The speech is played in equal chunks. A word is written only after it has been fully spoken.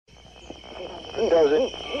does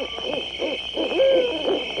it.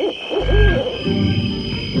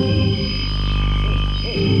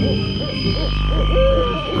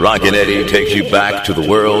 Rockin' Eddie takes you back to the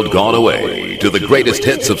world gone away, to the greatest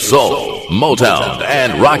hits of soul, Motown,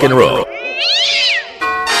 and rock and roll.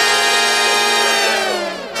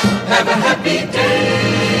 Have a happy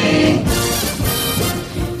day.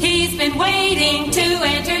 He's been waiting to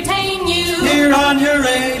entertain you. Here on your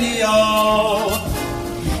radio.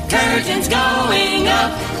 Curtains going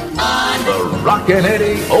up on The Rockin'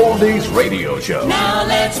 Eddie Oldies Radio Show. Now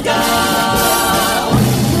let's go.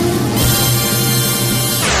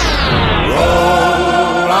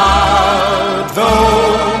 Roll out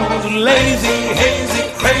those lazy, hazy,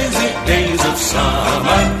 crazy days of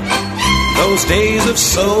summer. Those days of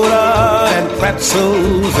soda and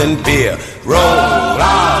pretzels and beer. Roll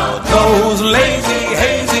out those lazy,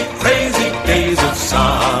 hazy, crazy days of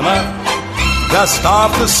summer. Dust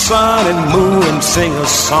off the sun and moon and sing a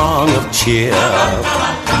song of cheer.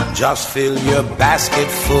 Just fill your basket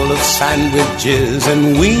full of sandwiches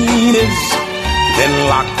and wieners. Then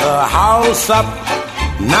lock the house up,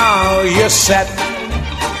 now you're set.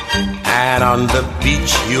 And on the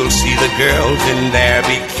beach you'll see the girls in their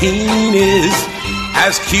bikinis,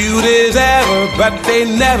 as cute as ever, but they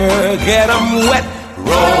never get them wet.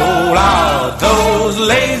 Roll out those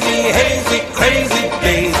lazy, hazy, crazy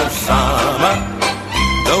days of summer.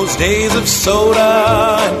 Those days of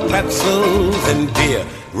soda and pretzels and beer.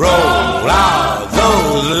 Roll out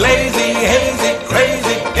those lazy, hazy,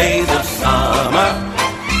 crazy days of summer.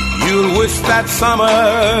 You'll wish that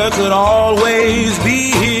summer could always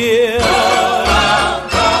be here. Roll out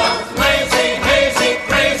those lazy, hazy,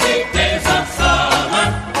 crazy days of summer.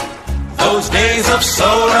 Those days of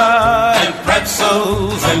soda and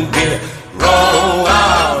pretzels and beer. Roll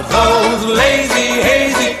out those lazy,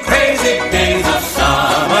 hazy, crazy days of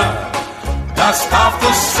summer. Dust off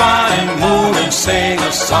the sun and moon and sing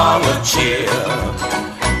a song of cheer.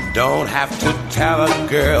 Don't have to tell a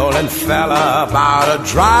girl and fella about a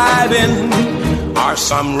drive-in or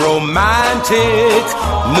some romantic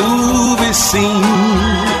movie scene.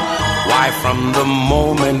 Why, from the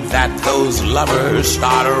moment that those lovers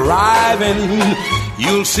start arriving,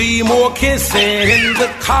 you'll see more kissing in the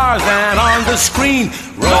cars than on the screen.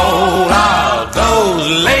 Roll out those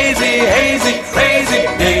lazy, hazy, crazy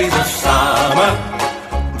days of summer.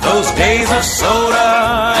 Those days of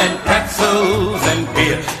soda and pretzels and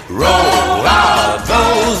beer. Roll out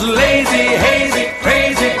those lazy, hazy,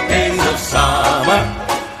 crazy days of summer.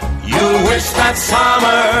 You wish that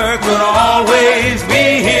summer could always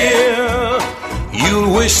be here. You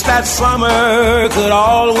wish that summer could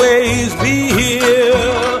always be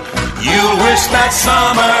here. You wish that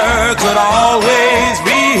summer could always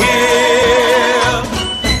be here.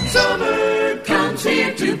 Summer comes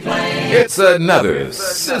here to play. It's another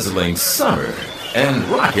sizzling summer, and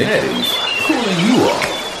Rockin' Eddie's cooling you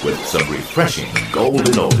off with some refreshing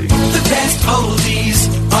golden oldies. The best oldies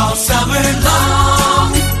all summer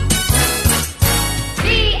long.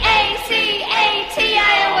 D-A-C-A-T-I-O-N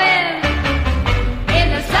in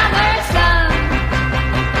the summer sun.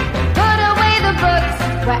 Put away the books,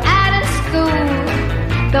 we're out of school.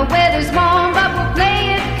 The weather's warm, but we'll play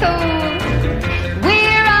it cool.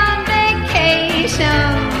 We're on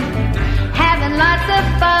vacation, having lots of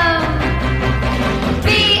fun.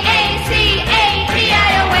 B-A-C-A-T-I-O-N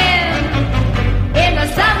in the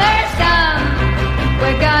summer sun.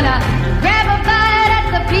 We're gonna grab a bite at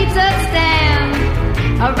the pizza stand,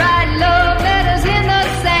 write love letters in the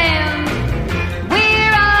sand.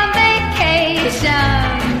 We're on vacation,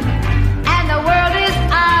 and the world is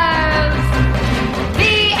ours.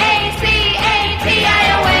 B-A-C-A-T-I-O-N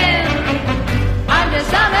under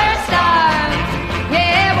summer stars.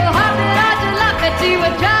 Yeah, we'll hop it out to lock it to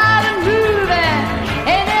a driving movie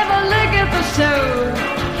and never look at the show.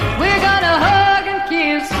 We're gonna hug and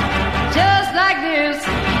kiss just like this,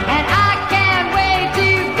 and I can't wait to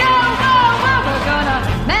go. We're gonna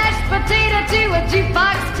mash potato to a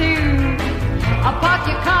jukebox tune. I'll park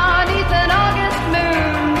your car neath an August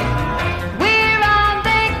moon. We're on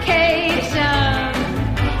vacation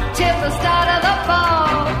till the start of the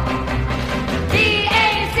fall.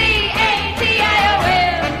 D-A-C-A-T-I-O-N.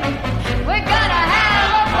 We're gonna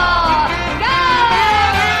have a ball. Go!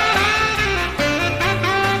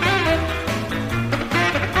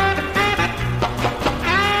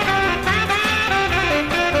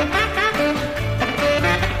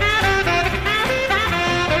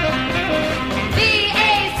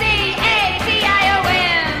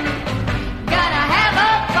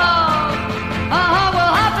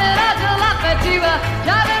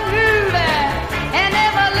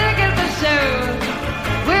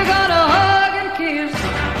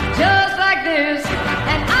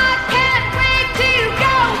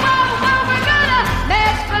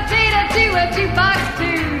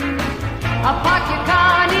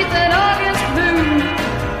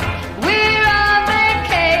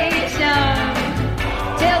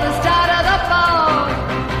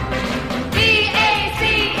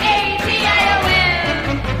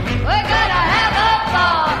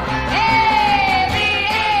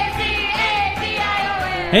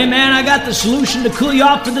 Hey man, I got the solution to cool you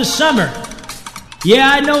off for the summer.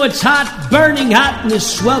 Yeah, I know it's hot, burning hot in this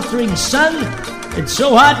sweltering sun. It's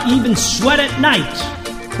so hot you even sweat at night.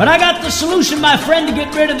 But I got the solution, my friend, to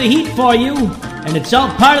get rid of the heat for you, and it's all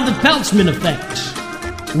part of the Peltzman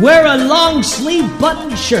effect. Wear a long sleeve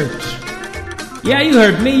buttoned shirt. Yeah, you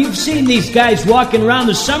heard me. You've seen these guys walking around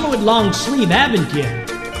the summer with long sleeve, haven't you?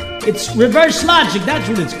 It's reverse logic, that's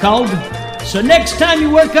what it's called. So next time you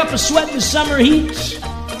work up a sweat in the summer heat,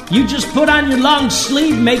 you just put on your long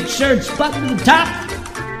sleeve, make sure it's buttoned to the top,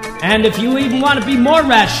 and if you even want to be more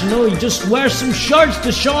rational, you just wear some shorts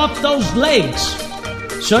to show off those legs.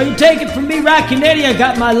 So you take it from me, Rockin' Eddie, I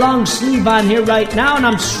got my long sleeve on here right now, and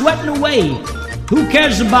I'm sweating away. Who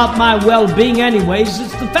cares about my well-being anyways?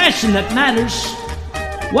 It's the fashion that matters.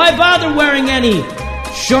 Why bother wearing any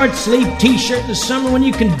short-sleeve t-shirt in the summer when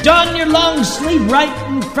you can don your long sleeve right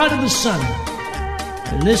in front of the sun?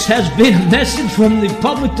 And this has been a message from the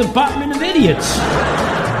Public Department of Idiots,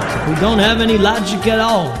 who don't have any logic at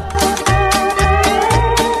all.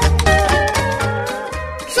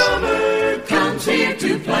 Summer comes here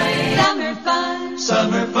to play. Summer fun.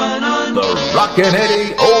 Summer fun on The Rockin'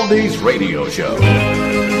 Eddie Oldies Radio Show.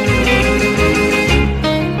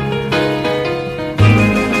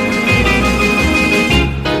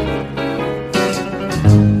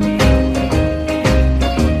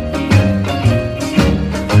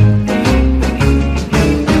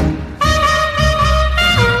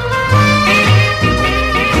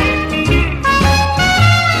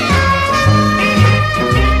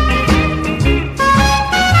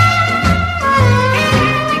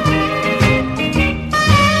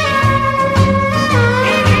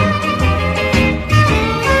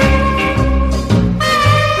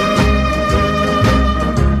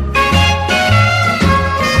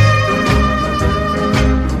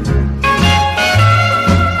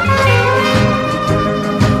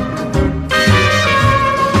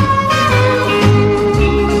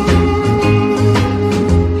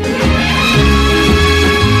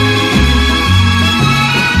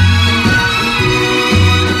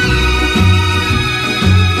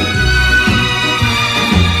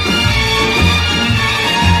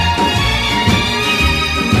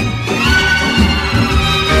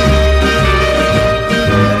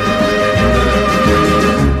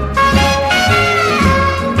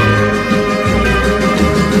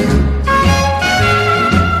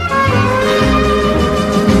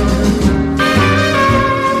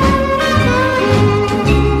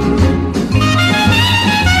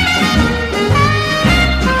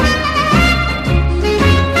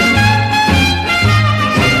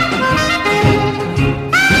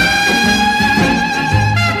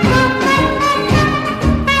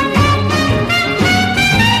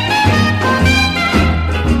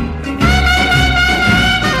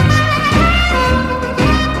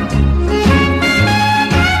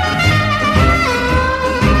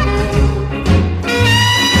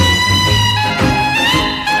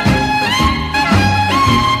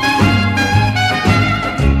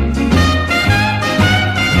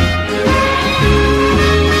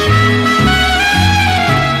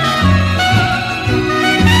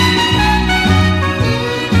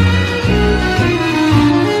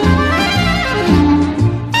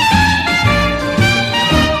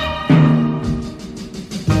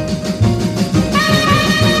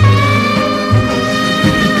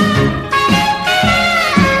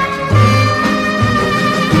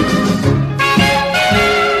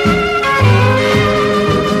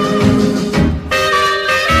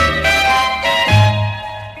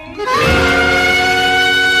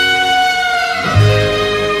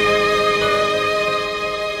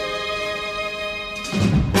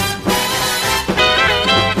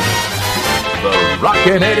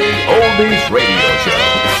 Rockin' Eddie Oldies Radio Show.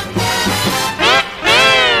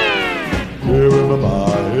 Here in my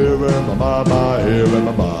mind, here in my mind, here in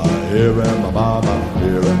my mind, here in my mind,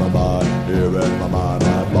 here in my mind, here in my mind,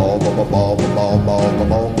 ball, ball, ball, ball, ball, ball,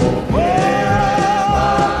 ball.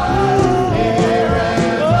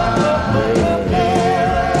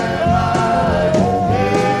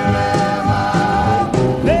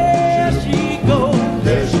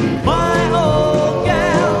 My old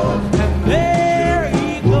gal, and there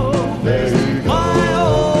he goes.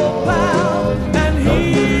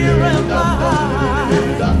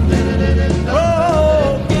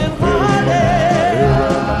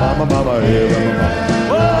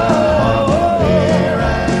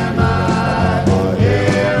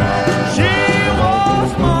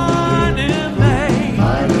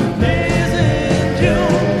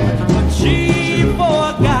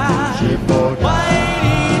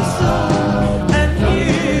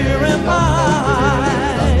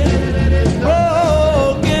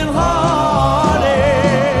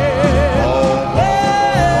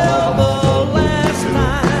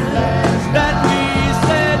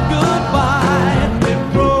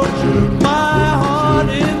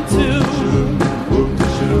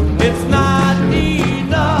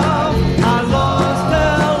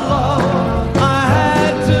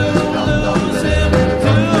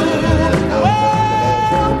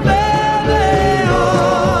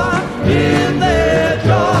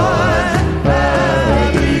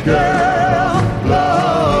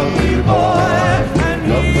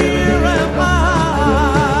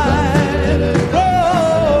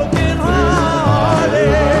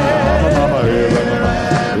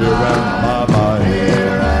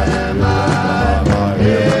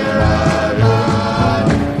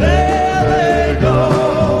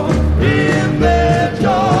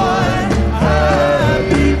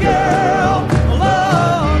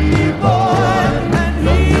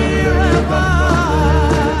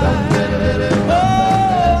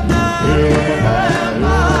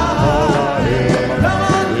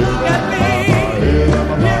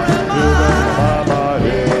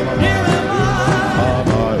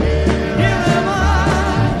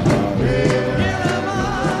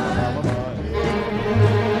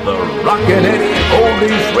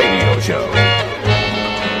 Oldies Radio Show.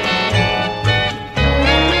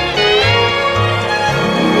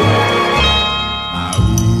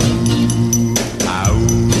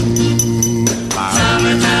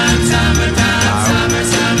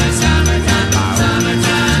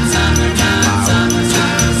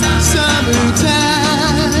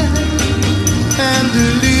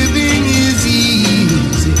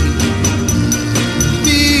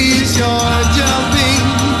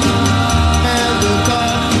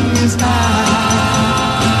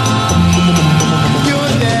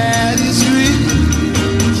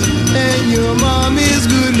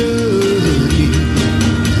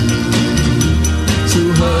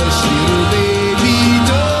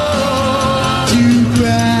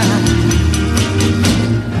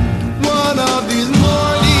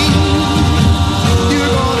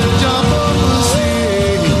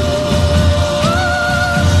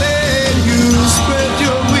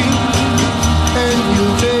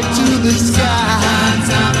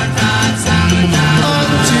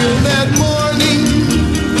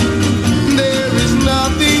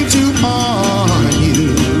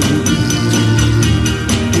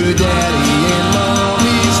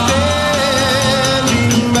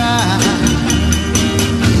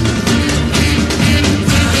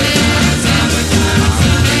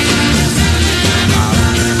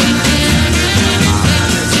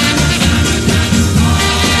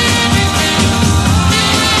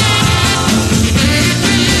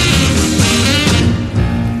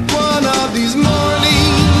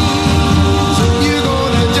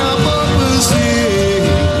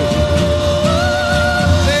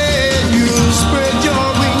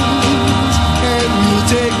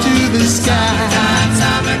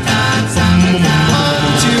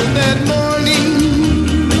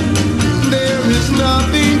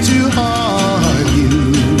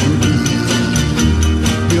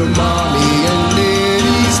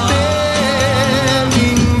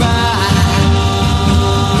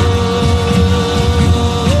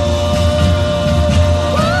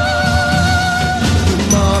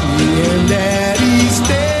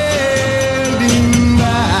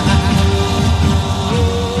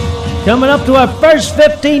 Coming up to our first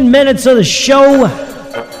 15 minutes of the show,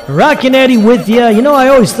 Rockin' Eddie with you. You know, I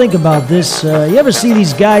always think about this. You ever see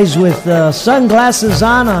these guys with sunglasses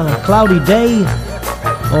on a cloudy day?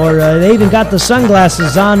 Or they even got the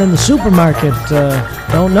sunglasses on in the supermarket.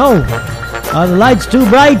 Don't know. Are the lights too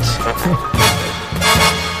bright?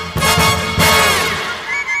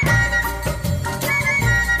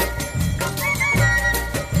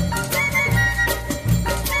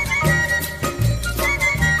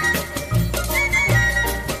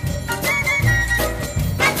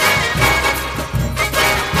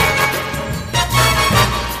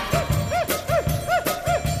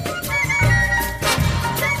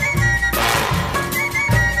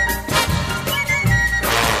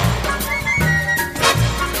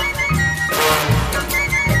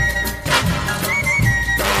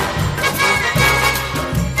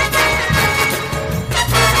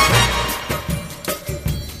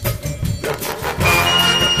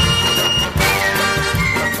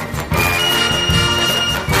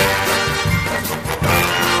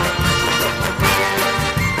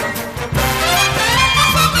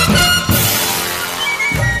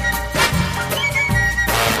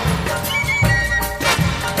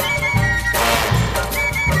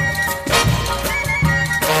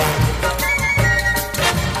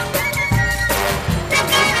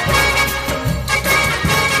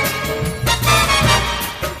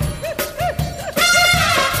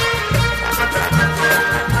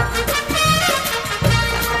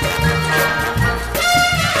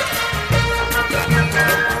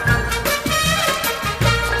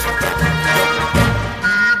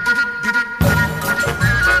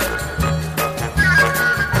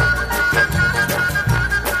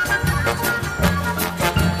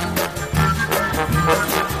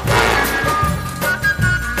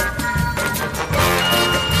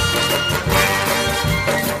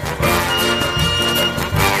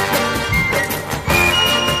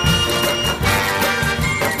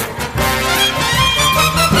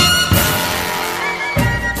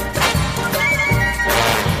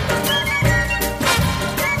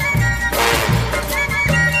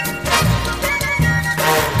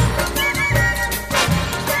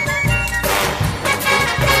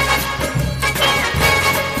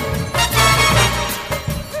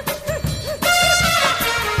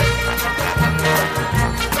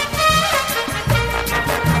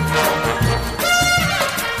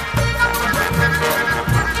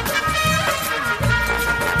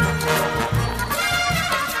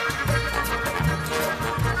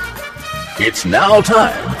 It's now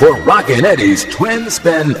time for Rockin' Eddie's Twin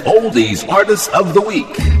Spin Oldies Artists of the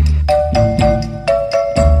Week.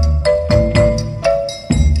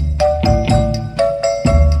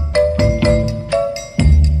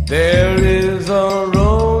 There is a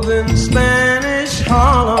rose in Spanish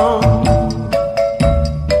Harlem,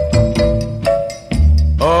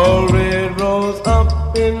 a red rose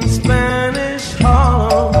up in Spanish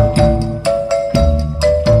Harlem.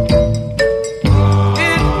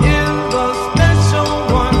 It is a special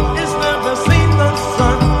one, it's never seen the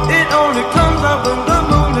sun. It only comes up when the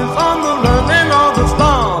moon is on the run and all the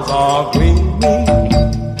stars are gleaming.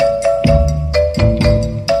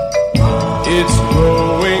 It's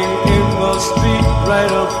growing in the street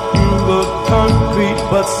right up through the concrete,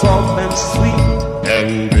 but soft and sweet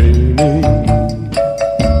and dreamy.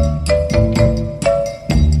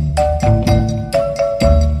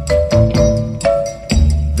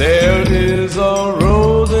 There is a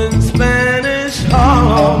rose in Spanish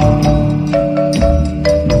Harlem,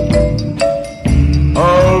 a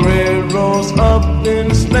red rose up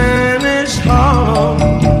in Spanish Harlem,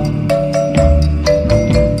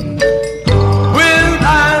 with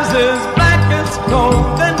eyes as black as coal,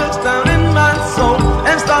 then looks down in my soul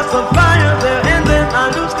and starts a fire there, and then I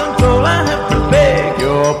lose control. I have to beg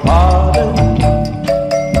your pardon.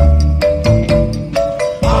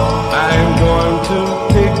 I'm going to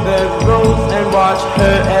pick that rose and watch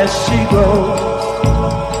her as she grows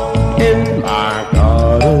in my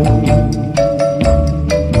garden.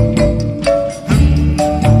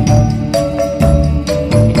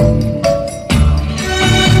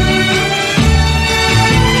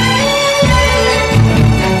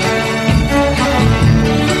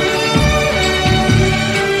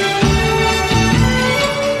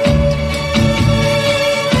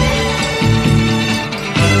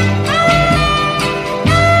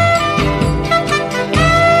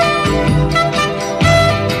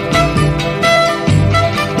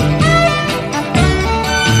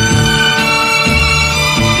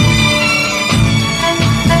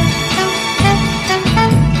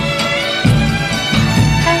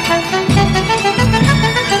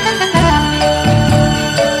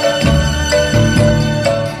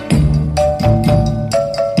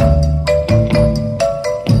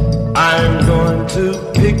 I'm going to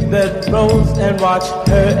pick that rose and watch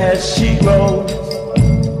her as she grows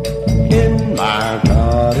in my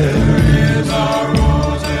garden. There is a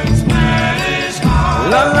rose in Spanish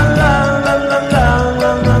Harlem. La la la la la la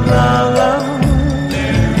la la la la.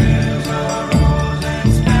 There is a rose in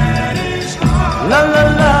Spanish Harlem. La la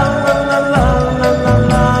la la la la la la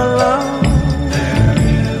la la. There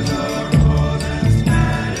is a rose in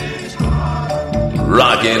Spanish Harlem.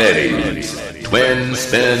 Rockin' Eddie's Twin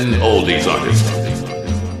Spin Oldies Artist.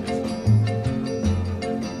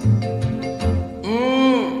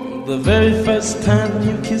 The very first time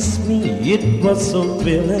you kissed me, it was so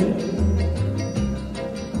thrilling.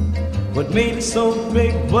 What made it so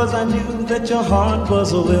big was I knew that your heart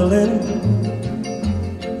was willing.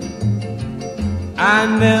 I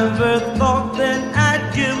never thought that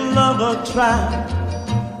I'd give love a try.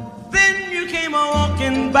 Then you came a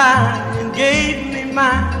walking by and gave me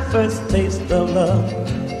my first taste of love.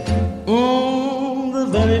 The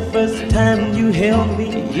very first time you held me,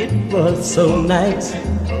 it was so nice.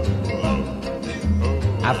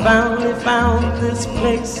 I finally found this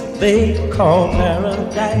place they call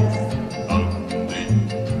paradise.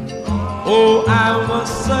 Oh, I was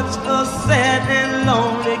such a sad and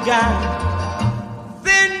lonely guy.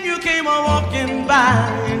 Then you came a walking by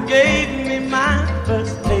and gave me my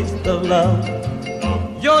first taste of love.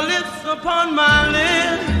 Your lips upon my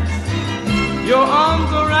lips, your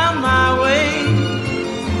arms around my waist.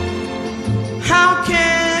 How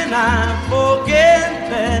can I forget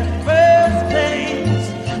that first taste?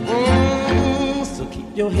 So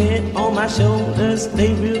keep your head on my shoulders,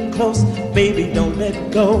 stay real close, baby, don't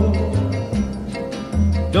let go.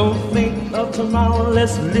 Don't think of tomorrow,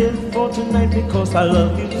 let's live for tonight because I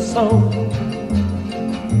love you so.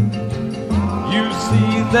 You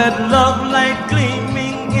see that love light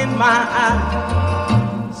gleaming in my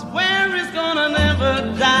eyes. Swear it's gonna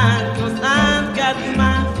never die, cause I've got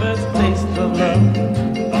my first taste of love.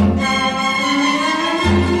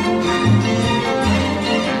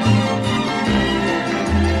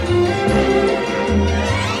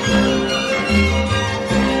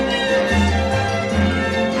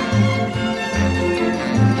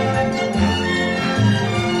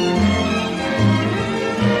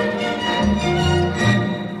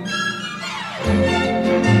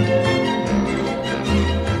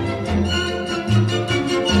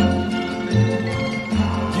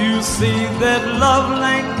 See that love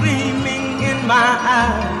light gleaming in my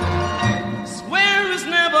eyes.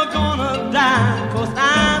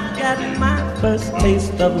 got my first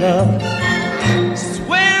taste of love.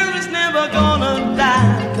 Swear it's never gonna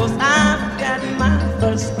die, 'cause I've got my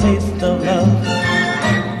first taste of love.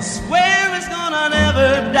 Swear it's gonna never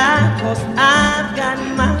die, 'cause I've got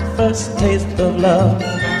my first taste of love.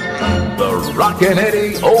 The Rockin'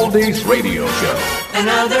 Eddie Oldies Radio Show.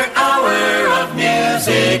 Another hour of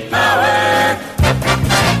music power.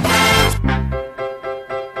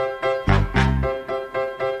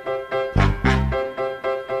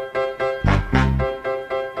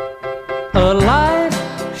 A light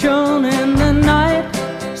shone in the night,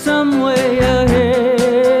 some way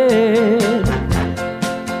ahead.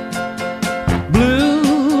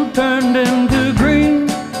 Blue turned into green,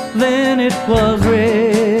 then it was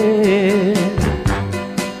red.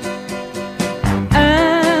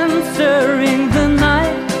 Answering the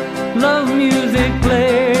night, love music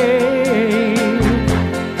played.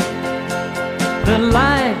 The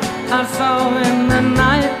light I saw in the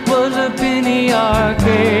night was a penny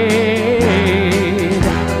arcade.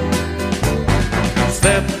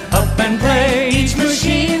 Step up and play, each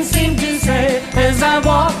machine seemed to say, as I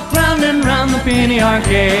walked round and round the penny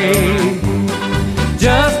arcade.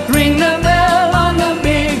 Just ring the bell on the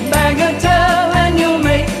big bagatelle, and you'll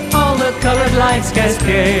make all the colored lights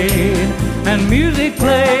cascade. And music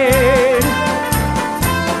played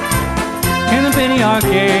in the penny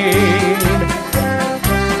arcade.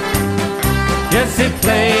 Yes, it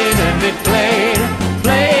played and it played,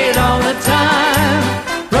 played all the time.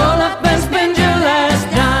 Roll up and spend your last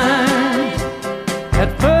dime.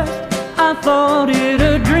 At first I thought it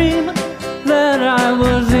a dream that I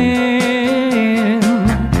was in.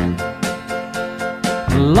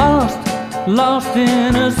 Lost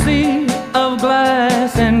in a sea of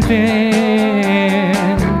glass and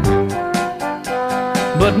tin.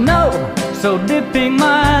 But no, so dipping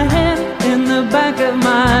my hand in the back of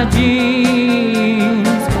my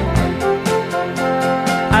jeans,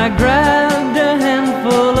 I grabbed a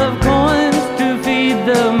handful of coins to feed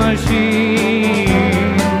the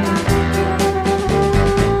machine.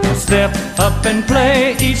 Step up and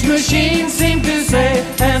play, each machine seemed to say,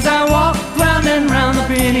 as I walked round and round the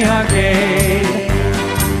penny arcade.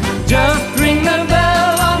 Just ring the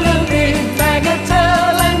bell on the big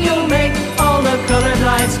bagatelle, and you'll make all the colored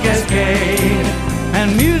lights cascade. And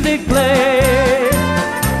music played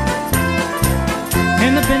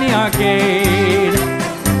in the penny arcade.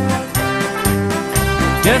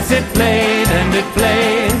 Yes, it played and it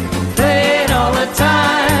played, played all the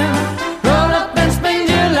time. Roll up and spend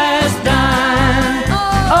your last dime.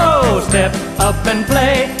 Oh, step up and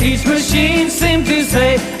play, each machine seemed to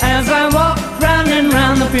say, as I walked round and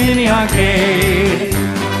round the penny arcade.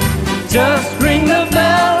 Just ring the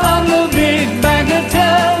bell on the big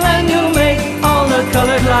bagatelle, and you'll make all the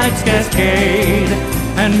colored lights cascade.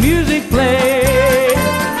 And music played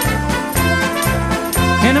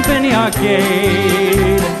in a penny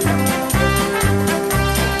arcade.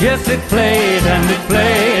 Yes, it played and it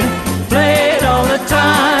played, played all the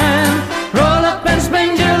time. Roll up and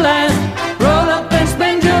spend your last, roll up and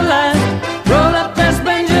spend your last, roll up and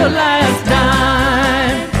spend your last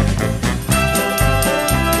dime.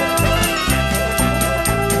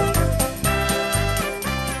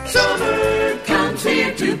 Summer comes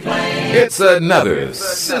here to play. It's another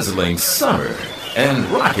sizzling summer, and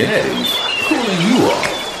Rockin' Eddie's cooling you off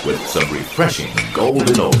with some refreshing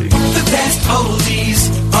golden oldies. The best oldies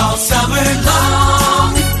all summer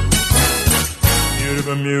long.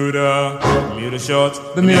 Bermuda, Bermuda shorts,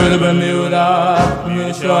 Bermuda, Bermuda,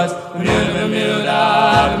 Bermuda shorts, Bermuda, Bermuda,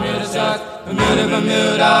 Bermuda shorts, Bermuda,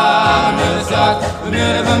 Bermuda, Bermuda shorts,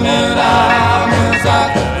 Bermuda, Bermuda, Bermuda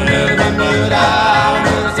shorts, Bermuda, Bermuda,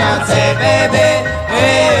 Bermuda shorts. Say, baby,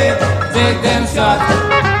 hey, take them shots.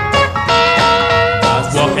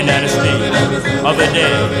 Walking down the street of the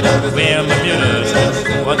day, wearing Bermudas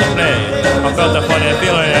was the play. I felt a funny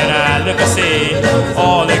feeling and I looked and see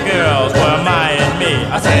all the girls were admiring me.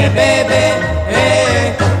 I said, baby,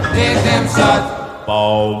 hey, take them shots.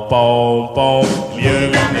 Boom, boom, boom.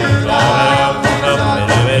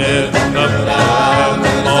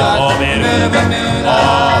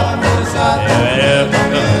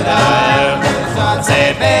 I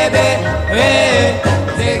said, baby, hey,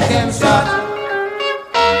 take them shots.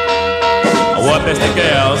 What is the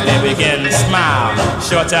girls, they begin to smile.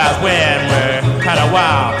 Short eyes wearing were kinda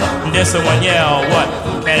wild. And this one yell, what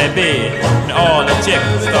can it be? And all the chicks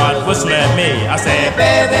start whistling at me. I say,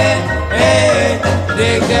 baby, hey,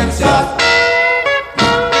 dig them shots.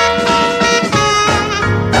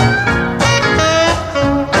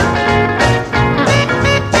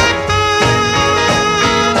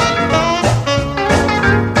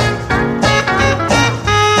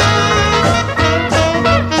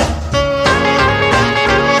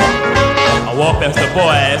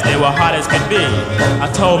 boys, they were hot as could be. I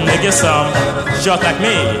told them to get some shorts like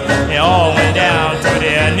me. They all went down to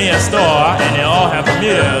their near store, and they all had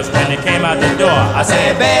Bermudas when they came out the door. I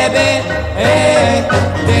said, baby, hey,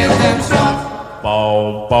 dig them shorts.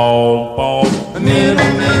 Boom, boom, boom. Bermuda,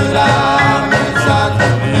 Bermuda, Bermuda shorts.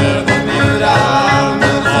 Bermuda, Bermuda,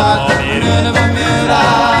 Bermuda shorts. Bermuda, Bermuda,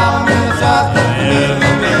 Bermuda shorts. Bermuda,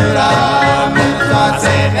 Bermuda, Bermuda shorts. I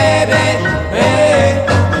said, baby, hey,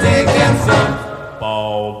 dig them shorts.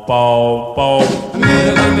 Boom, boom, boom.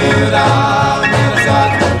 Bermuda, Bermuda, Bermuda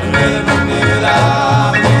shorts. Bermuda, Bermuda,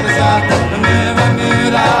 Bermuda shorts. Bermuda,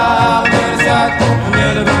 Bermuda, Bermuda shorts.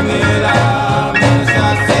 Bermuda, Bermuda, Bermuda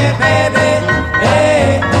shorts. Say, baby,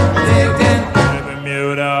 hey, dig them.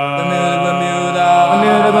 Bermuda, Bermuda, Bermuda,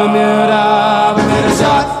 Bermuda, Bermuda, Bermuda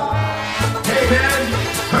shorts. Hey man,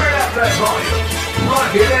 turn up that volume.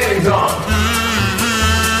 Rockin' Eddie's on.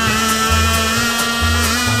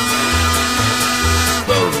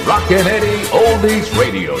 The Rockin' Eddie Oldies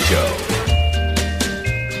Radio Show.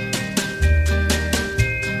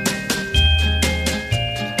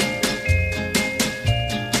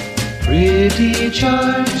 Pretty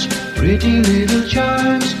charms, pretty little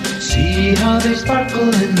charms, see how they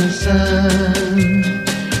sparkle in the sun.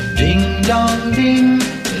 Ding dong ding,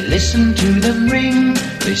 listen to them ring,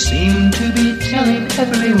 they seem to be telling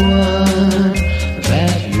everyone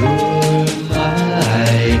that you're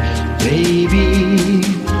my baby.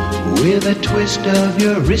 With a twist of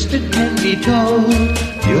your wrist it can be told,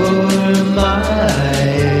 you're my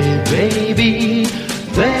baby.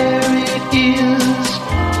 There it is,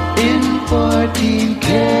 in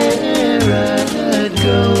 14-karat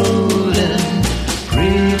golden.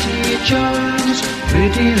 Pretty charms,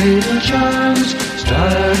 pretty little charms,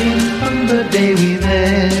 starting from the day we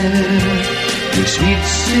met. Your sweet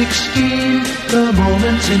 16, the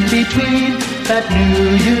moments in between, that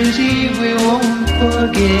New Year's Eve we won't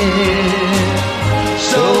forget.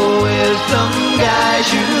 So if some guy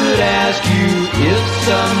should ask you if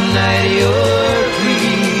some night you're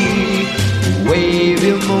free, wave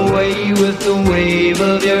him away with the wave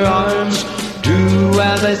of your arms. Do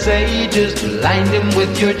as I say, just blind him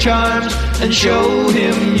with your charms and show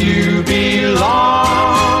him you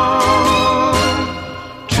belong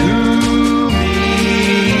to me.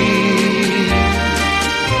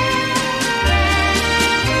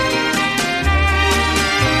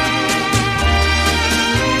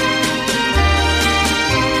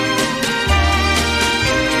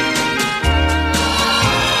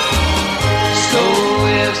 So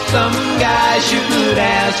if some guy should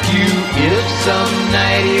ask you if some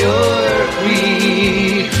night you're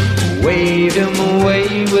free, wave him away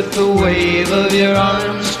with the wave of your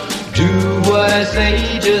arms. Do what I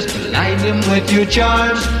say, just blind him with your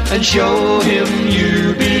charms and show him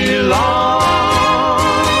you belong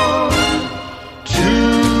to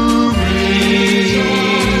me.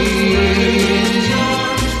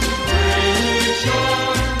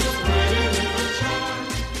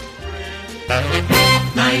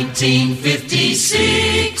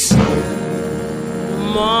 1956.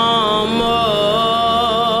 Mama,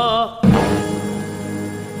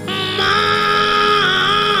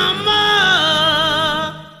 Mama,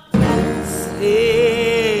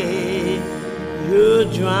 say you're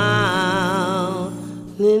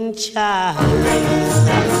drowning, child.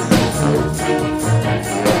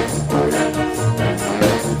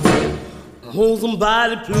 Hold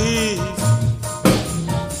somebody, please.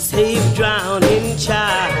 Save drowning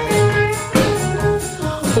child.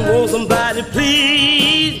 Oh, somebody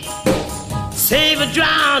please save a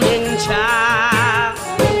drowning child.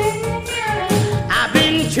 I've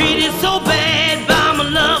been treated so bad by my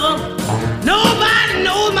lover. Nobody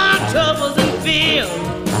knows my troubles and fears.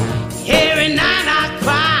 Every night I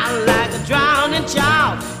cry like a drowning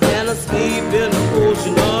child, and I sleep in an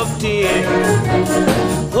ocean of tears.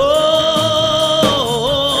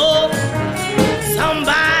 Oh,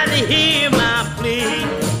 somebody hear my plea.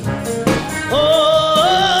 Oh,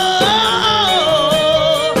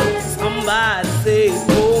 somebody save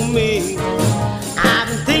for me. I've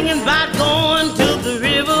been thinking about going to the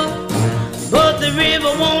river, but the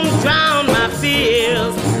river won't drown my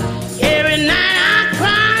fears. Every night I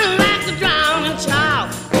cry like a drowning child,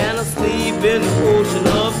 and I sleep in the ocean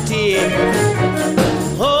of tears.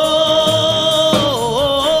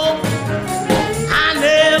 Oh, I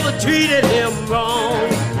never treated him wrong.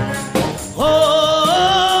 Oh,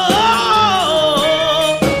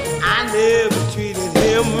 I never treated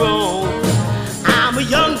him wrong. I'm a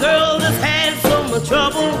young girl that's had so much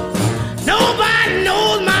trouble. Nobody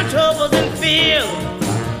knows my troubles and fears.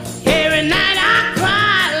 Every night I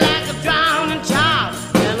cry like a drowning child,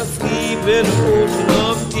 and I sleep in an ocean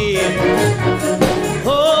of tears.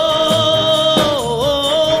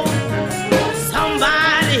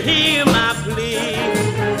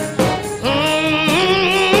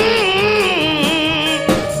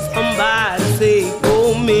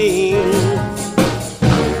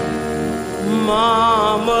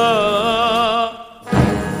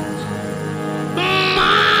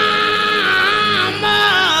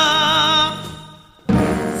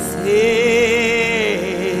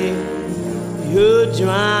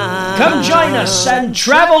 Come join us and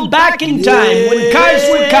travel back in time when cars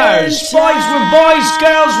were cars, boys were boys,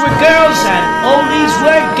 girls were girls, and oldies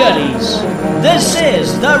were goodies. This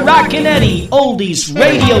is the Rockin' Eddie Oldies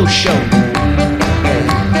Radio Show.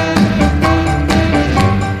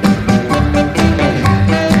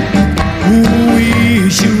 Ooh-wee,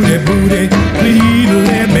 shooty booty, please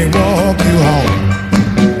let me walk you home.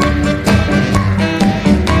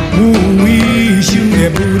 Ooh-wee, shooty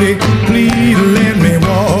booty, please let me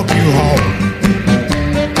walk you home.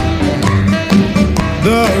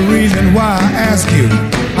 The reason why I ask you,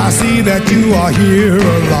 I see that you are here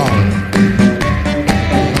alone.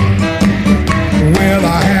 Well,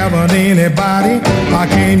 I haven't anybody, I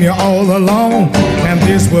came here all alone, and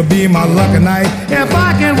this will be my lucky night if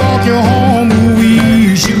I can walk you home.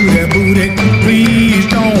 Ooh-wee, shooty booty, please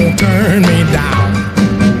don't turn me down.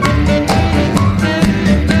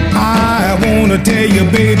 I wanna tell you,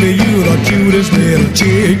 baby, you're the cutest little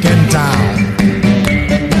chick in town.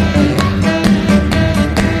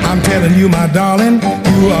 I'm telling you, my darling,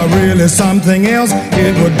 you are really something else.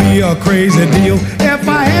 It would be a crazy deal if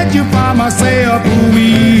I had you by myself.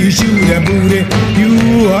 Ooh-wee, shooty booty,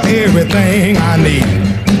 you are everything I need.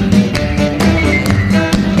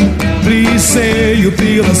 Please say you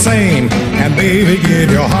feel the same, and baby,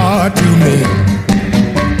 give your heart to me.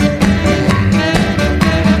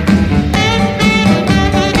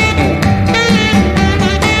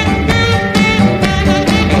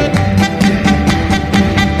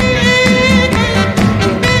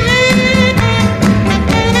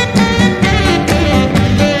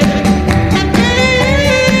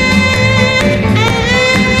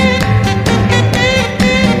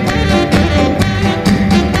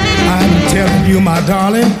 My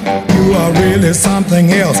darling, you are really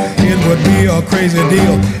something else. It would be a crazy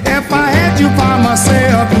deal if I had you by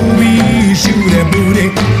myself. Ooh-wee, shooty booty,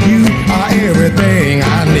 you are everything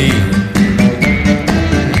I need.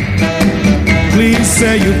 Please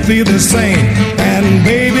say you feel the same, and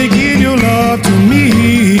baby, give your love to me.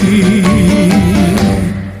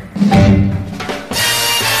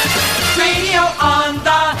 Radio on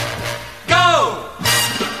the go.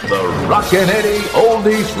 The Rockin' Eddie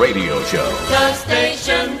Oldies Radio Show. The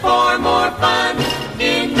station for more fun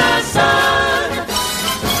in the sun.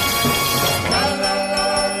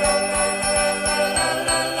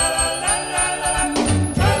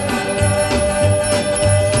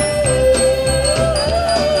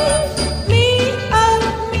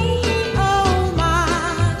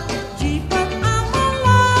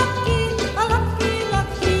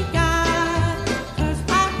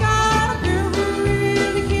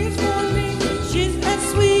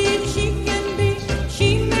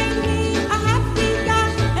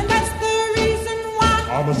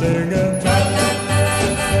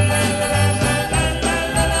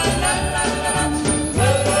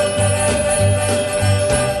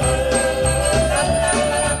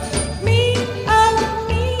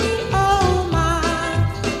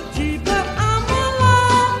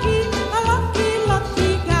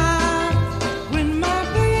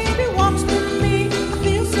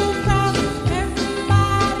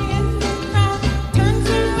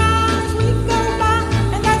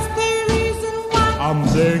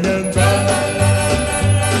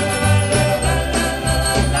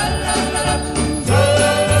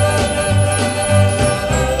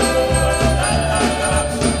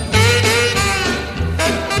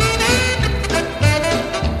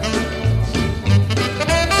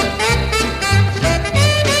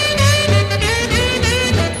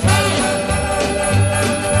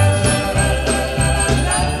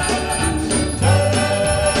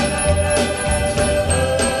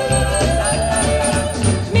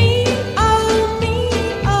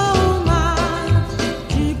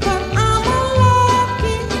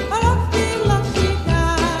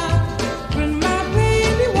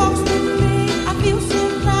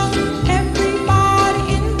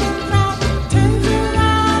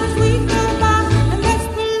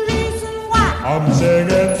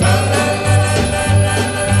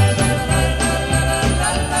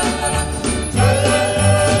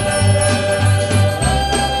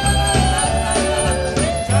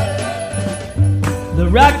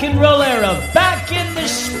 Rock and roll era back in the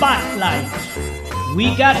spotlight.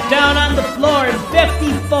 We got down on the floor in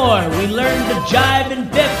 54. We learned to jive in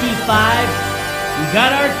 55. We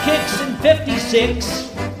got our kicks in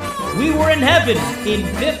 56. We were in heaven in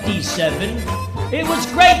 57. It was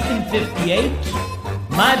great in 58.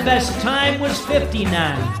 My best time was 59.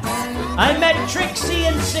 I met Trixie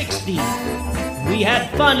in 60. We had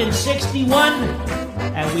fun in 61.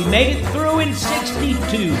 And we made it through in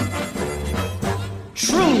 62.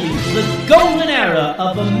 truly the golden era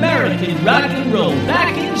of American rock and roll,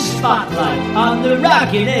 back in spotlight on the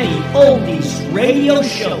Rockin' Eddie Oldies Radio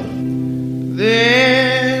Show.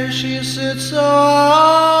 There she sits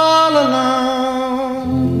all alone,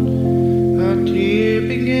 a tear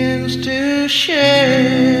begins to shed,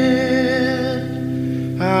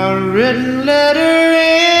 a written letter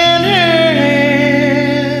in her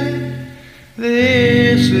hand.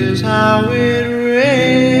 This is how it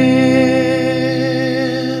read.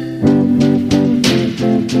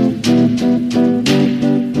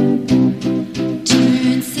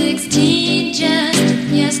 Turned 16 just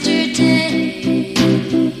yesterday.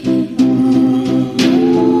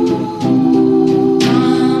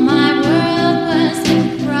 All my world was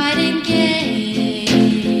bright and gay.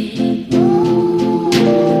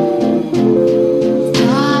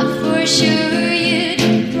 Thought for sure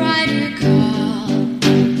you'd write or call,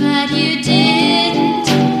 but you didn't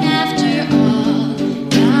after all.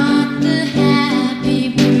 Got the happy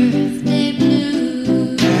birthday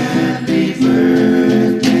blues. Happy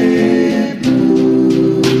birthday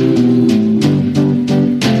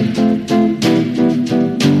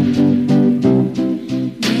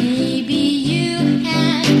Maybe you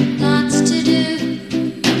had lots to do,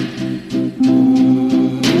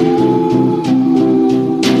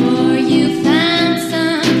 or you found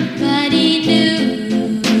somebody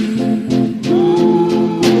new.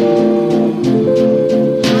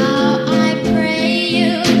 How I pray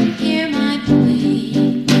you hear my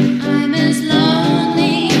plea. I'm as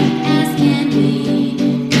lonely as can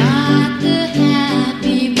be. Got the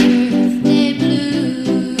happy birthday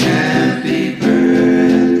blues. Happy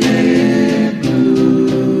birthday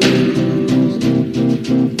blues.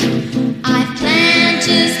 I've planned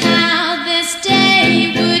just how this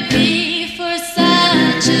day would be for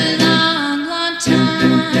such a long, long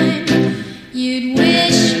time. You'd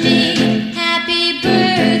wish me happy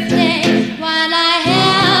birthday while I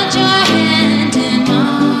held your hand in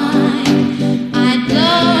mine. I'd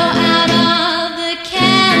blow out all the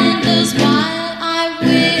candles while I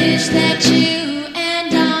wish that you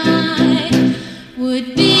and I would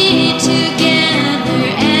be together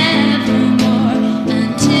evermore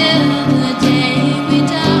until the day we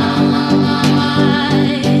die.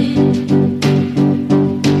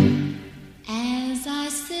 As I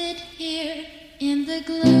sit here in the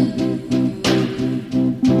gloom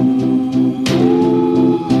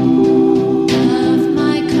of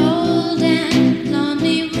my cold and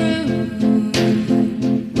lonely room,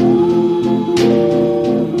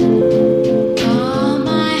 all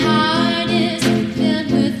my heart is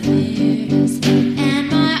filled with fears, and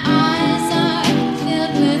my eyes are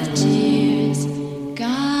filled with tears.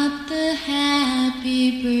 Got the happy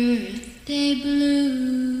birthday blues.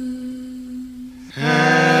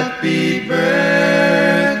 Happy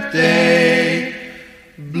birthday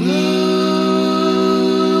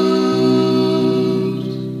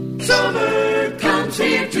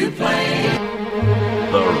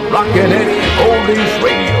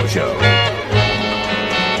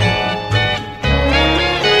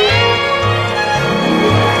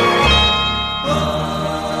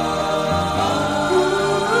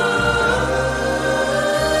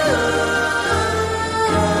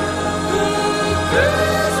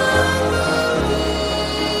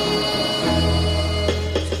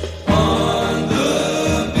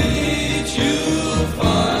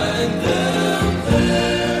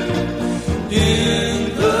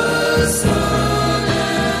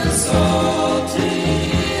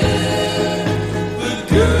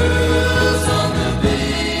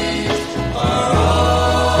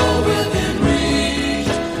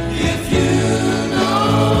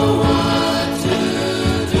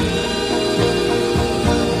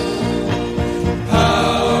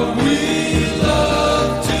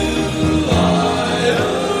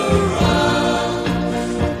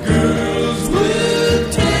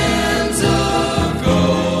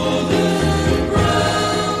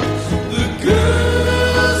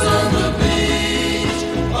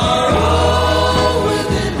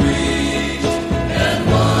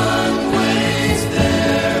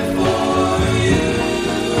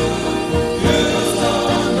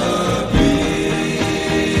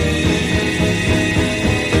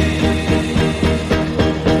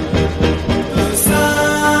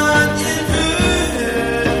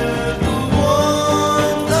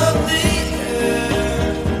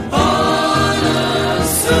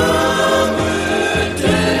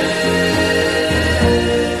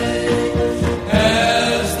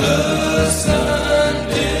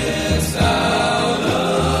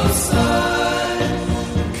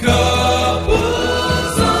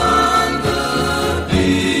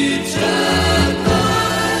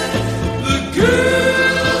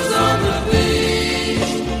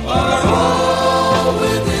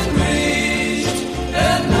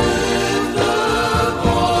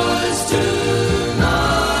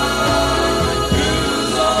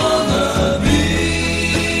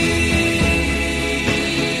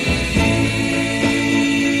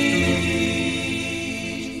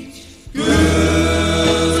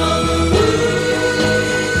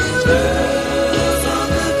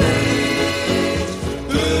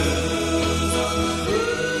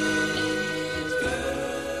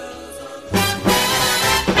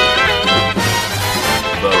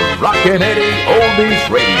Rockin' Eddie Oldies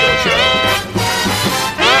Radio Show.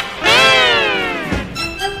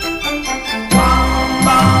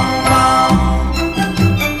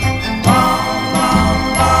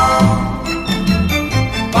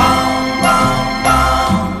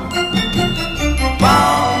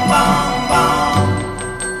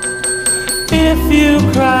 If you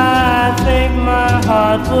cry, I think my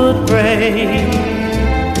heart would break.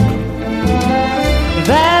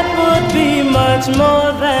 That would be much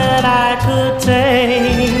more than I could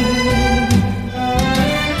take.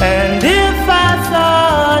 And if I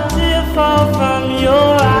saw a tear fall from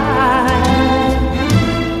your eye,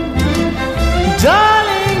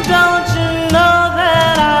 darling, don't you know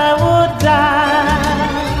that I would die?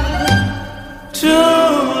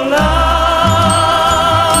 True love.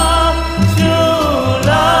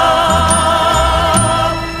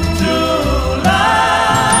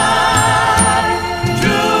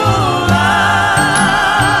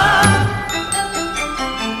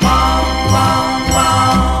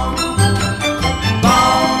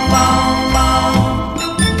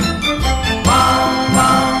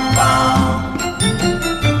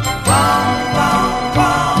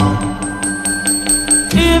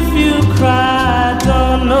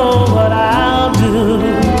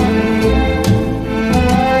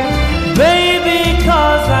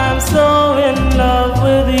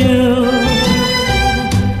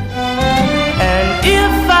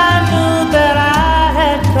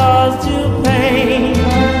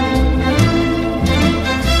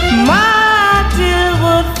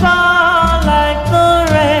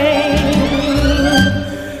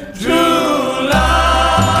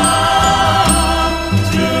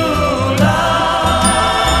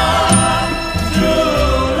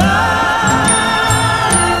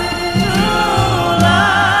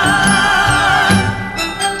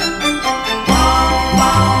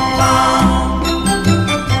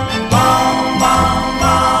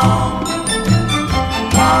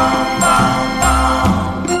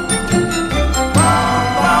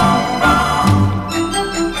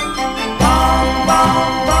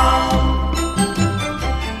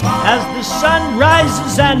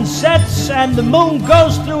 And sets and the moon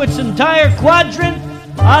goes through its entire quadrant,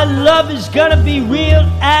 our love is gonna be real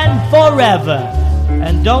and forever.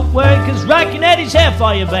 And don't worry, cause Rockin' Eddie's here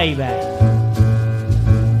for you, baby.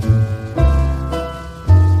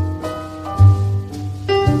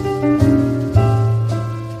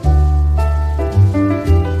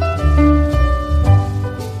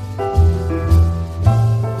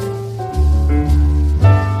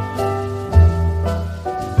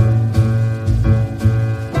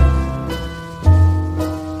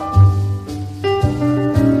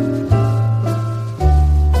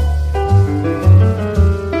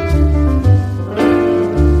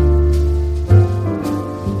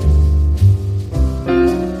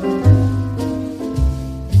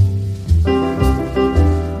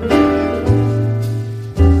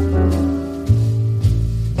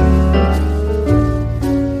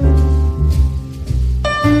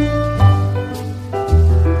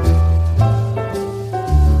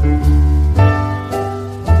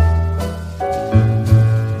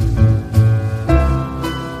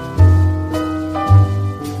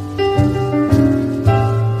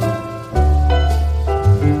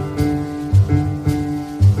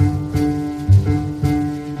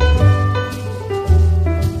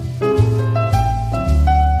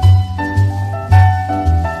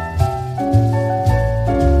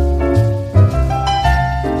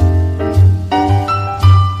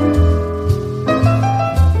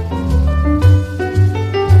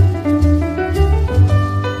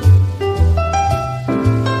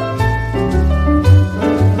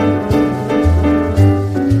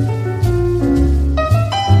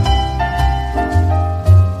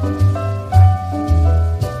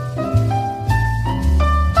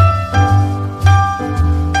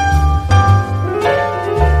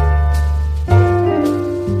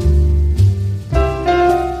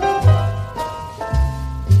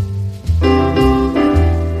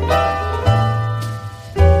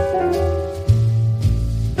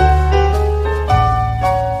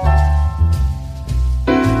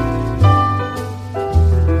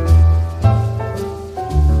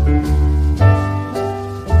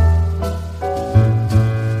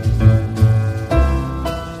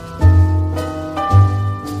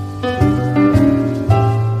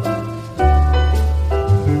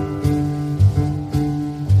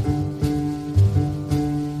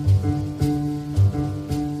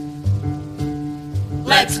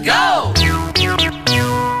 Let's go!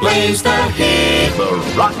 Plays the hit.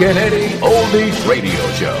 The Rockin' Eddie Oldies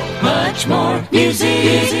Radio Show. Much more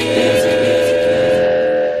music.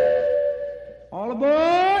 All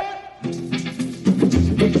aboard!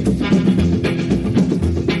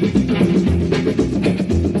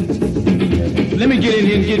 Let me get in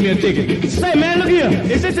here and get me a ticket. Say, man, look here.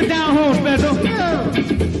 Is this a down home special? No.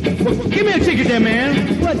 Well, give me a ticket there,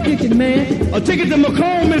 man. What ticket, man? A ticket to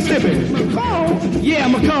Macomb, Mississippi. Macomb? Yeah,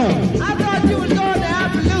 Macomb. I thought you was going to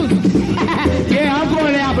Appaloosa. Yeah, I'm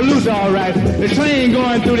going to Appaloosa, all right. The train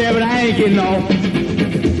going through there, but I ain't getting off.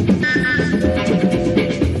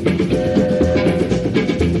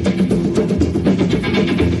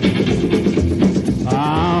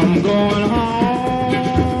 I'm going home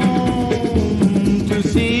to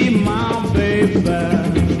see my baby.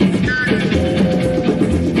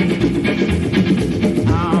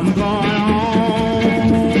 I'm going home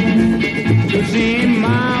to see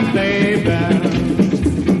my baby.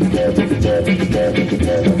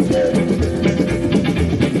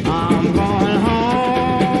 I'm going home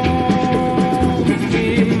to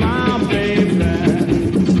see my baby.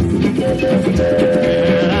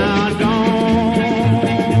 And I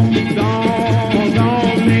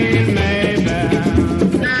don't mean maybe.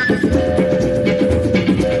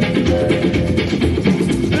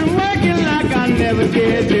 Been working like I never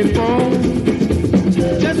did before.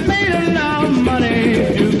 Just made enough money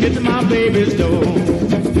to get to my baby's door.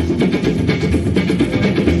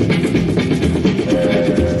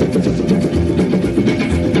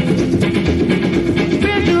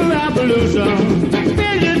 Been to Appaloosa,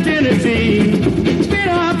 been to Tennessee, been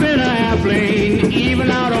up in an airplane, even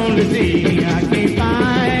out on the sea. I can't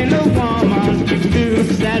find a woman to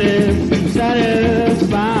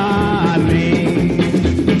satisfy me.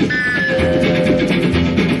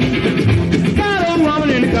 Got a woman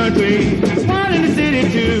in the country, one in the city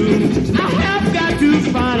too. I have got to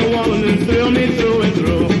find a woman to thrill me through and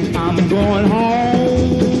through. I'm going home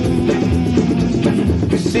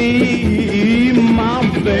to see my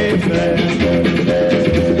baby.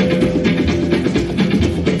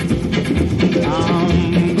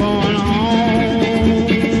 I'm going home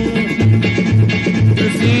to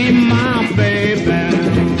see my baby.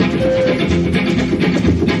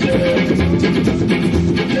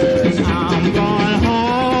 I'm going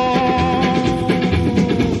home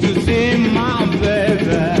to see my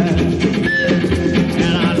baby.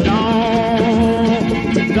 And I don't,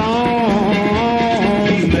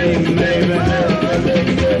 baby.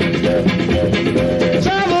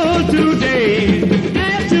 Travel 2 days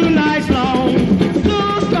and 2 nights long.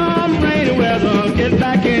 Through some rainy weather, get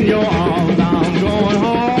back in your arms. I'm going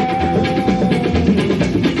home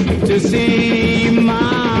to see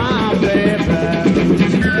my baby.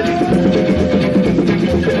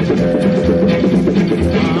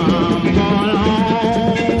 I'm going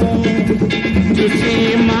home to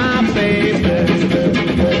see my baby.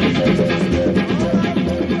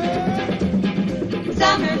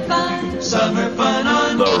 Summer fun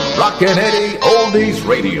on The Rockin' Eddie Oldies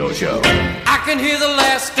Radio Show. I can hear the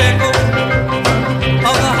last echo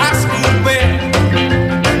of the high school bell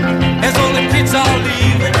as all the kids are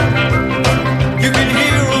leaving. You can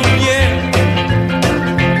hear them yell.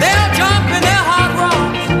 They'll jump in their hot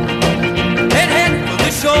rods and head for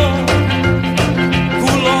the shore.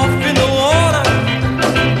 Cool off in the water.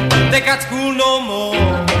 They got school no more.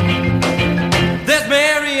 There's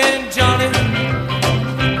Mary and Johnny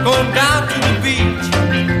going down to the beach.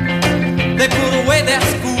 They put away their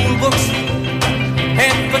school books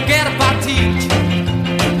and forget about teach.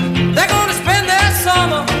 They're gonna spend their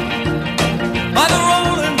summer by the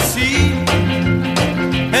rolling sea,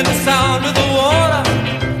 and the sound of the water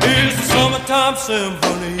is the summertime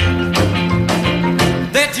symphony.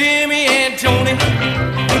 They're Jimmy and Joni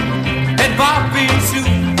and Bobby and Sue.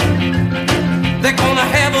 They're gonna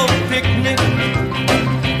have a picnic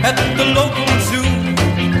at the local zoo.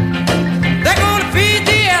 They're gonna feed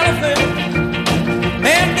the elephant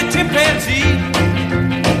and the chimpanzee,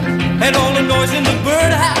 and all the noise in the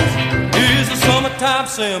birdhouse is a summertime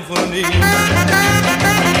symphony.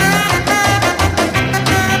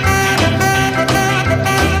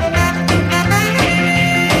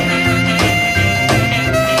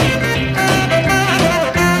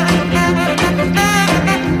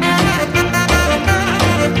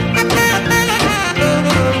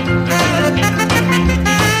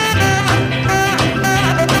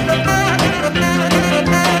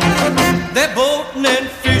 They're boating and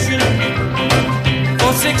fishing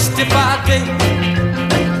for 65 days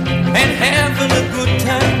and having a good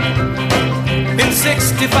time in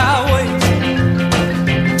 65 ways.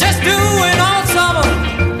 Just doing all summer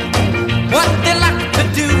what they like to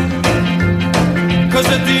do, 'cause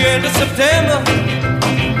at the end of September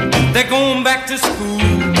they're going back to school.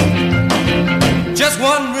 Just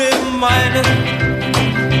one reminder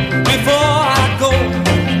before I go: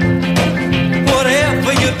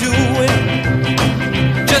 whatever you're doing,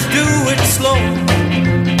 just do it slow.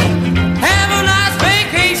 Have a nice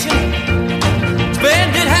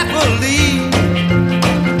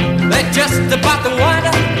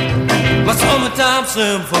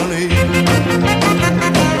symphony.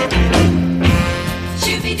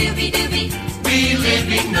 Shooby-dooby-dooby,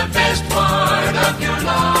 reliving the best part of your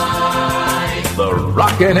life. The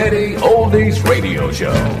Rockin' Eddie Oldies Radio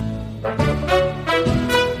Show.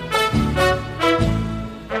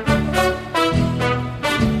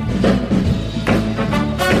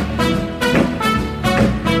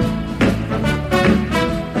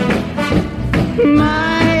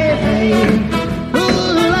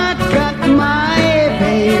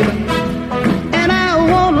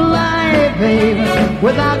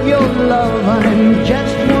 Without your love, I'm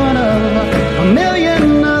just one of a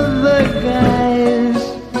million other guys.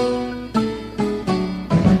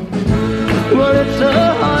 Well, it's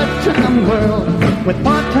a hard-time world with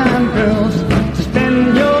part-time girls to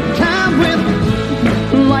spend your time with.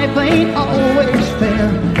 Life ain't always fair,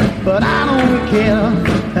 but I don't care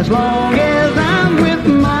as long as I'm with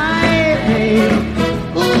my babe.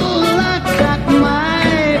 Ooh, I got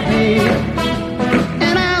my babe,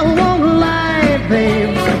 and I won't lie,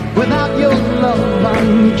 babe. Without your love,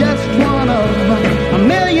 I'm just one of a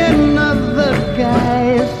million other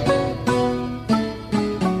guys.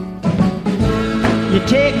 You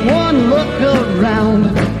take one look around,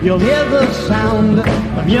 you'll hear the sound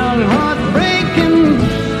of young heart breaking.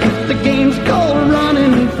 The game's called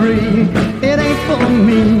running free. It ain't for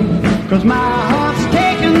me, 'cause my heart's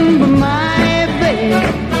taken by my babe.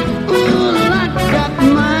 Ooh, I got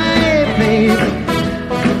my babe,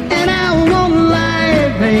 and I won't lie,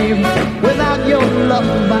 babe. Without your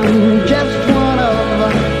love, I'm just one of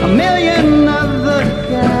a million other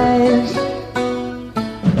guys.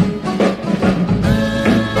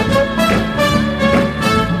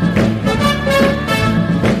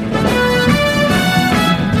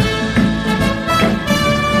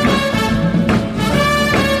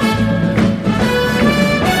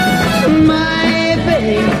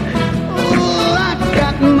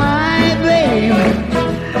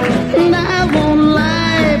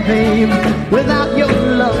 Without your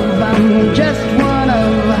love, I'm just one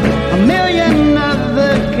of a million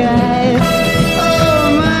other guys. Oh,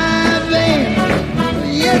 my babe,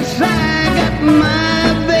 yes, I got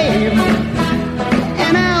my babe,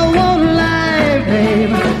 and I won't lie,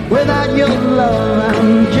 babe. Without your love,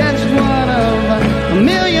 I'm just one of a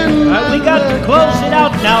million other guys. All right, we got to close it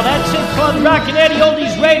out now. That's it for the Rockin' Eddie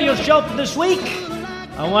Oldies Radio Show for this week.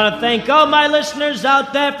 I want to thank all my listeners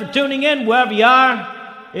out there for tuning in wherever you are.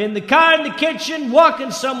 In the car, in the kitchen, walking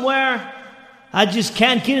somewhere. I just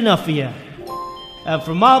can't get enough of you.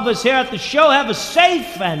 From all of us here at the show, have a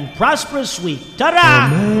safe and prosperous week. Ta-da!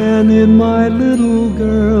 The man in my little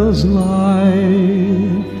girl's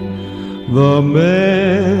life. The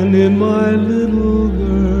man in my little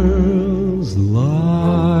girl's life.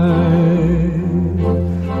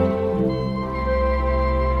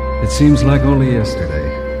 It seems like only yesterday,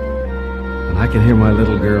 and I can hear my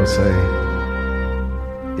little girl say,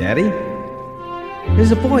 "Daddy,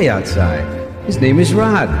 there's a boy outside. His name is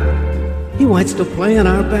Rod. He wants to play in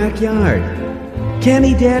our backyard. Can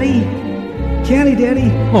he, Daddy? Can he, Daddy?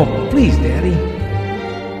 Oh, please, Daddy."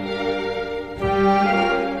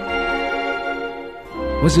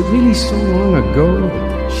 Was it really so long ago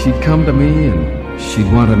that she'd come to me and she'd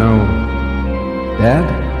want to know, "Dad,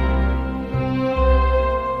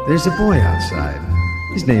 there's a boy outside.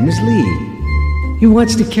 His name is Lee. He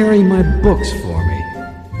wants to carry my books for me.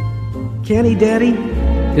 Can he, Daddy?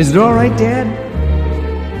 Is it all right, Dad?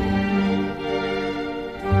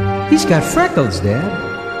 He's got freckles, Dad."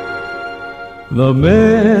 The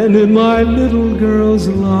man in my little girl's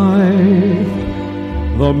life.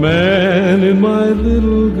 The man in my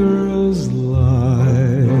little girl's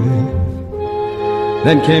life.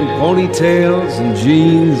 Then came ponytails and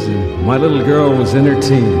jeans, and my little girl was in her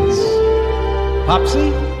teens.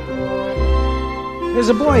 "Popsy, there's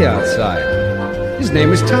a boy outside. His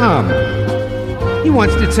name is Tom. He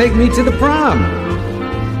wants to take me to the prom.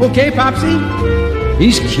 Okay, Popsy?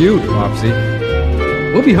 He's cute, Popsy.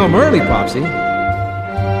 We'll be home early, Popsy."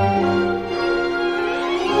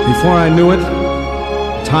 Before I knew it,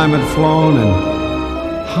 time had flown, and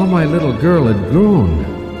how my little girl had grown.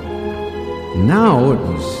 Now it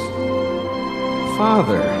was,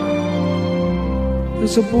 "Father,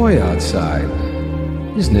 there's a boy outside.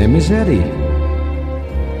 His name is Eddie.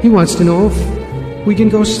 He wants to know if we can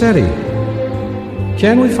go steady.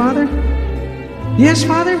 Can we, Father? Yes,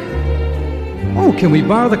 Father? Oh, can we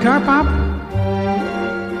borrow the car, Pop?"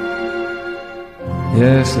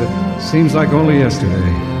 Yes, it seems like only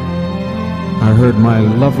yesterday I heard my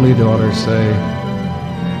lovely daughter say,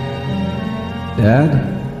 "Dad,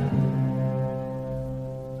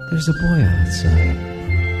 there's a boy outside.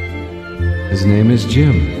 His name is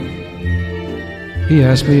Jim. he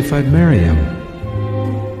asked me if I'd marry him.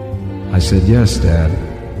 I said, yes, Dad.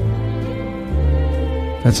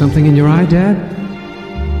 That something in your eye, Dad?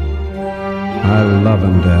 I love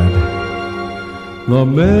him, Dad. The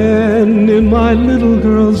man in my little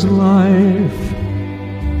girl's life.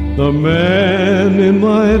 The man in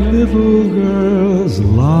my little girl's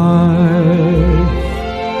life.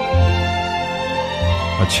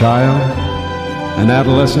 A child, an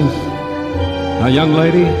adolescent, a young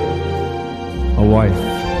lady, a wife.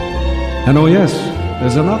 And oh yes,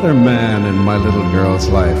 there's another man in my little girl's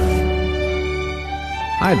life.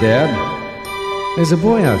 Hi, Dad. There's a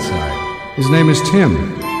boy outside. His name is Tim.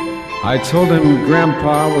 I told him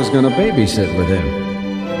Grandpa was going to babysit with him.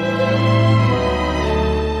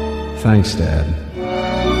 Thanks, Dad.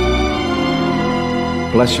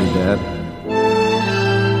 Bless you, Dad.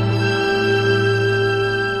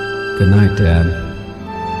 Good night, Dad.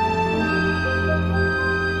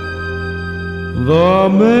 The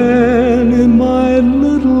man in my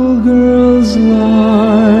little girl's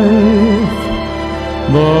life.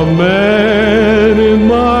 The man